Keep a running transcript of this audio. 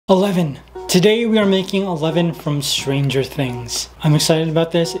11. Today we are making 11 from Stranger Things. I'm excited about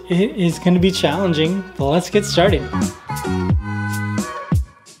this. It is going to be challenging, but let's get started.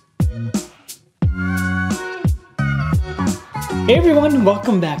 Hey everyone,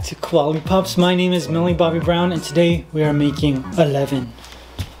 welcome back to Koala Pops. My name is Millie Bobby Brown and today we are making 11.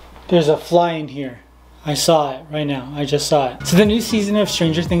 There's a fly in here. I saw it right now. I just saw it. So the new season of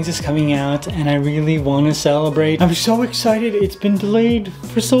Stranger Things is coming out and I really want to celebrate. I'm so excited. It's been delayed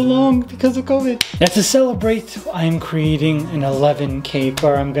for so long because of COVID. Now to celebrate, I'm creating an 11 cake,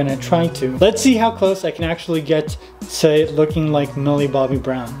 or I'm gonna try to. Let's see how close I can actually get to it looking like Millie Bobby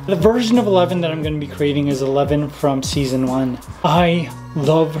Brown. The version of 11 that I'm gonna be creating is 11 from season 1. I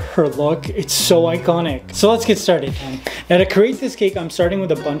love her look. It's so iconic. So let's get started. Now to create this cake, I'm starting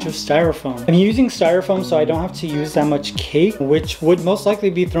with a bunch of styrofoam. I'm using styrofoam so I don't have to use that much cake, which would most likely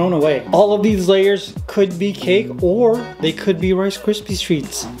be thrown away. All of these layers could be cake or they could be Rice Krispies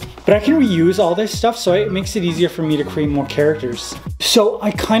treats. But I can reuse all this stuff, so it makes it easier for me to create more characters. So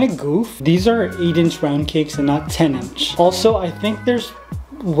I kind of goof. These are 8-inch round cakes and not 10-inch. Also, I think there's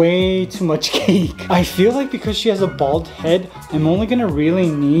way too much cake. I feel like because she has a bald head, I'm only gonna really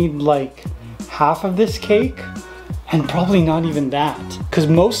need like half of this cake, and probably not even that, because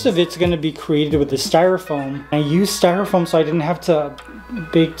most of it's gonna be created with the styrofoam. I used styrofoam so I didn't have to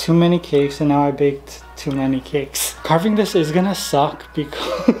bake too many cakes, and now I baked too many cakes. Carving this is gonna suck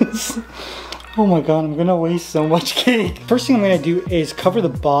because oh my god, I'm gonna waste so much cake. First thing I'm gonna do is cover the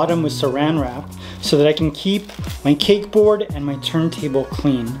bottom with saran wrap so that I can keep my cake board and my turntable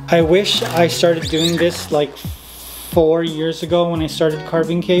clean. I wish I started doing this like 4 years ago when I started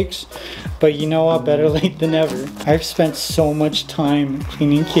carving cakes, but you know what, better late than never. I've spent so much time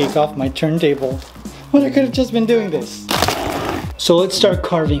cleaning cake off my turntable when I could have just been doing this. So let's start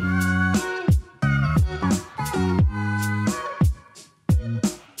carving.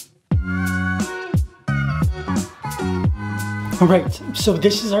 Alright, so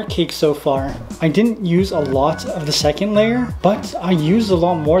this is our cake so far. I didn't use a lot of the second layer, but I used a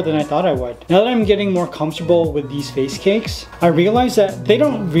lot more than I thought I would. Now that I'm getting more comfortable with these face cakes, I realize that they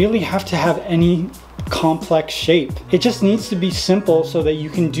don't really have to have any complex shape. It just needs to be simple so that you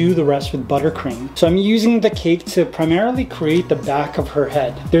can do the rest with buttercream. So I'm using the cake to primarily create the back of her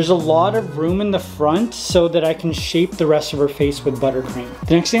head. There's a lot of room in the front so that I can shape the rest of her face with buttercream.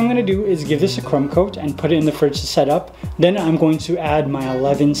 The next thing I'm going to do is give this a crumb coat and put it in the fridge to set up. Then I'm going to add my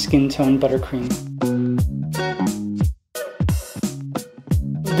 11 skin tone buttercream.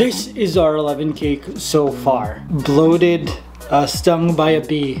 This is our 11 cake so far. Bloated, stung by a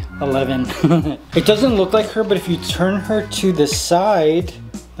bee, 11. It doesn't look like her, but if you turn her to the side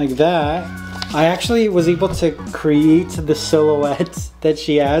like that, I actually was able to create the silhouette that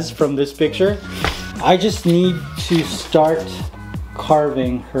she has from this picture. I just need to start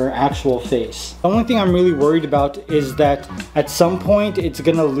carving her actual face. The only thing I'm really worried about is that at some point it's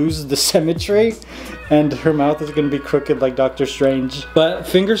gonna lose the symmetry and her mouth is gonna be crooked like Doctor Strange. But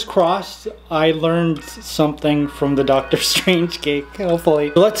fingers crossed, I learned something from the Doctor Strange cake,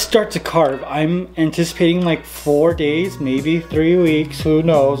 hopefully. So let's start to carve. I'm anticipating like 4 days, maybe 3 weeks, who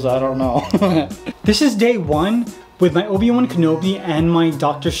knows, I don't know. This is day 1. With my Obi-Wan Kenobi and my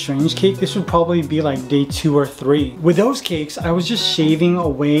Doctor Strange cake, this would probably be like day 2 or 3. With those cakes, I was just shaving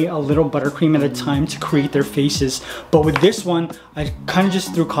away a little buttercream at a time to create their faces. But with this one, I kind of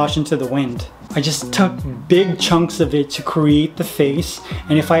just threw caution to the wind. I just took big chunks of it to create the face,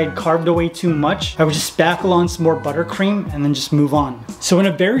 and if I had carved away too much, I would just spackle on some more buttercream and then just move on. So in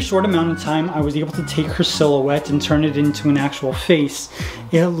a very short amount of time, I was able to take her silhouette and turn it into an actual face.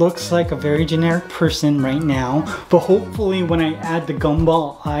 It looks like a very generic person right now, but hopefully when I add the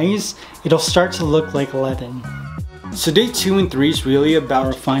gumball eyes, it'll start to look like 11. So day 2 and 3 is really about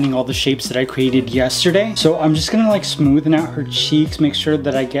refining all the shapes that I created yesterday. So I'm just gonna like smoothen out her cheeks, make sure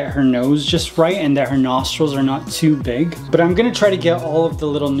that I get her nose just right and that her nostrils are not too big. But I'm gonna try to get all of the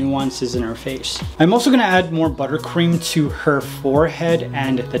little nuances in her face. I'm also gonna add more buttercream to her forehead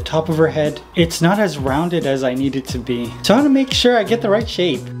and the top of her head. It's not as rounded as I need it to be. So I wanna make sure I get the right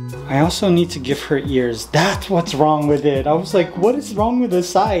shape. I also need to give her ears. That's what's wrong with it. I was like, what is wrong with the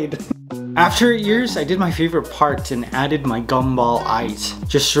side? After her ears, I did my favorite part and added my gumball eyes.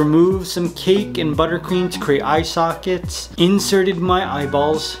 Just removed some cake and buttercream to create eye sockets, inserted my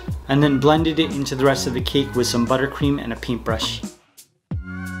eyeballs, and then blended it into the rest of the cake with some buttercream and a paintbrush.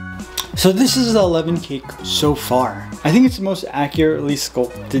 So this is the 11 cake so far. I think it's the most accurately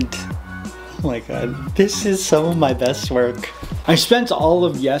sculpted. Oh my god, this is some of my best work. I spent all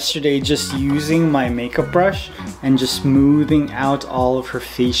of yesterday just using my makeup brush and just smoothing out all of her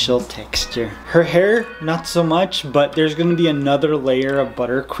facial texture. Her hair, not so much, but there's gonna be another layer of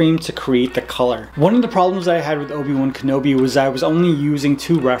buttercream to create the color. One of the problems I had with Obi-Wan Kenobi was I was only using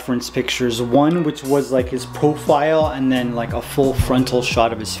 2 reference pictures. One which was like his profile and then like a full frontal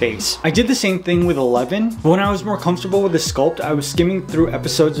shot of his face. I did the same thing with 11. When I was more comfortable with the sculpt, I was skimming through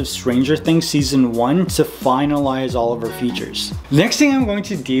episodes of Stranger Things season 1 to finalize all of her features. The next thing I'm going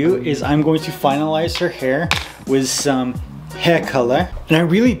to do is I'm going to finalize her hair with some hair color. And I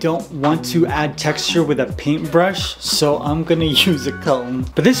really don't want to add texture with a paintbrush, so I'm gonna use a comb.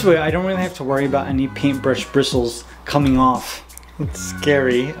 But this way I don't really have to worry about any paintbrush bristles coming off. It's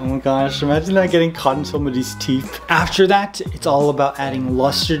scary. Oh my gosh, imagine that getting caught in somebody's teeth. After that, it's all about adding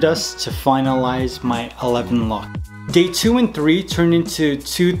luster dust to finalize my 11 look. Day 2 and 3 turned into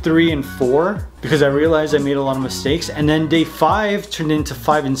 2, 3, and 4 because I realized I made a lot of mistakes. And then day 5 turned into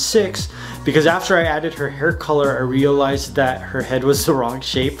 5 and 6 because after I added her hair color, I realized that her head was the wrong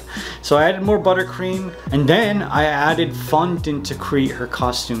shape. So I added more buttercream and then I added fondant to create her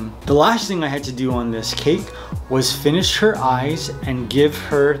costume. The last thing I had to do on this cake was finish her eyes and give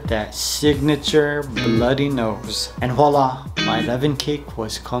her that signature bloody nose. And voila, my 11 cake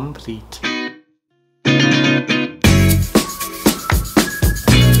was complete.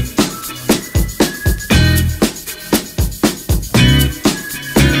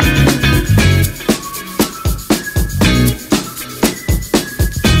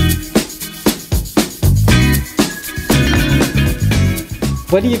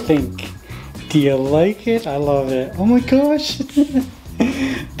 What do you think? Do you like it? I love it. Oh my gosh.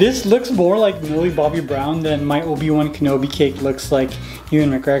 This looks more like Millie Bobby Brown than my Obi-Wan Kenobi cake looks like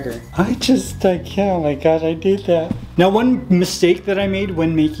Ewan McGregor. I can't, oh my gosh, I did that. Now one mistake that I made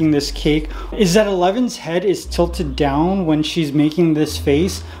when making this cake is that 11's head is tilted down when she's making this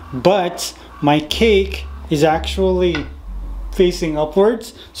face, but my cake is actually facing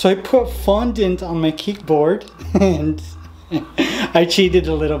upwards. So I put fondant on my cake board and I cheated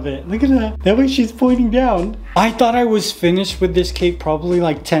a little bit. Look at that. That way she's pointing down. I thought I was finished with this cake probably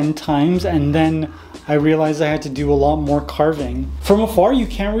like 10 times and then I realized I had to do a lot more carving. From afar you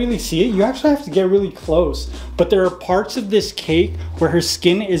can't really see it. You actually have to get really close. But there are parts of this cake where her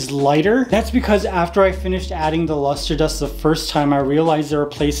skin is lighter. That's because after I finished adding the luster dust the first time, I realized there are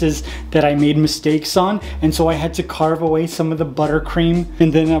places that I made mistakes on. And so I had to carve away some of the buttercream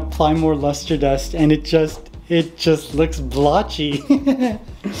and then apply more luster dust, and it just looks blotchy.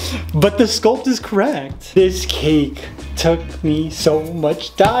 But the sculpt is correct. This cake took me so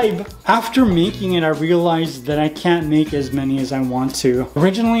much time. After making it, I realized that I can't make as many as I want to.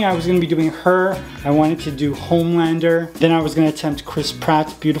 Originally, I was gonna be doing her. I wanted to do Homelander. Then I was gonna attempt Chris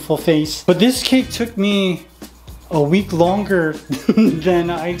Pratt's beautiful face. But this cake took me a week longer than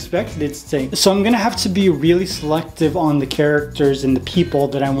I expected it to take. So I'm gonna have to be really selective on the characters and the people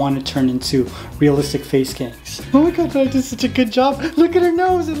that I want to turn into realistic face cakes. Oh my god, I did such a good job. Look at her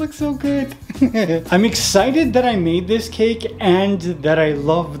nose, it looks so good. I'm excited that I made this cake and that I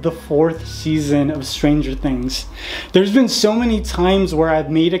love the 4th season of Stranger Things. There's been so many times where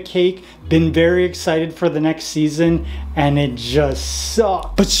I've made a cake, been very excited for the next season, and it just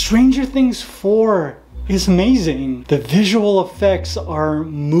sucked. But Stranger Things 4 is amazing. The visual effects are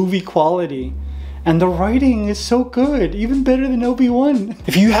movie quality and the writing is so good, even better than Obi-Wan.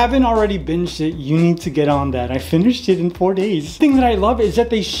 If you haven't already binged it, you need to get on that. I finished it in 4 days. The thing that I love is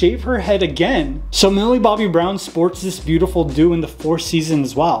that they shave her head again. So Millie Bobby Brown sports this beautiful do in the 4th season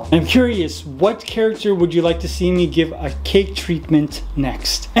as well. I'm curious, what character would you like to see me give a cake treatment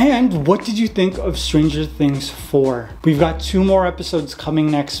next? And what did you think of Stranger Things 4? We've got 2 more episodes coming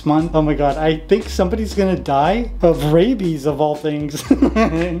next month. Oh my god, I think somebody's gonna die of rabies of all things.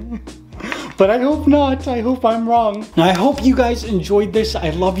 But I hope not. I hope I'm wrong. I hope you guys enjoyed this. I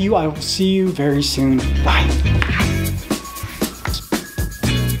love you. I will see you very soon. Bye.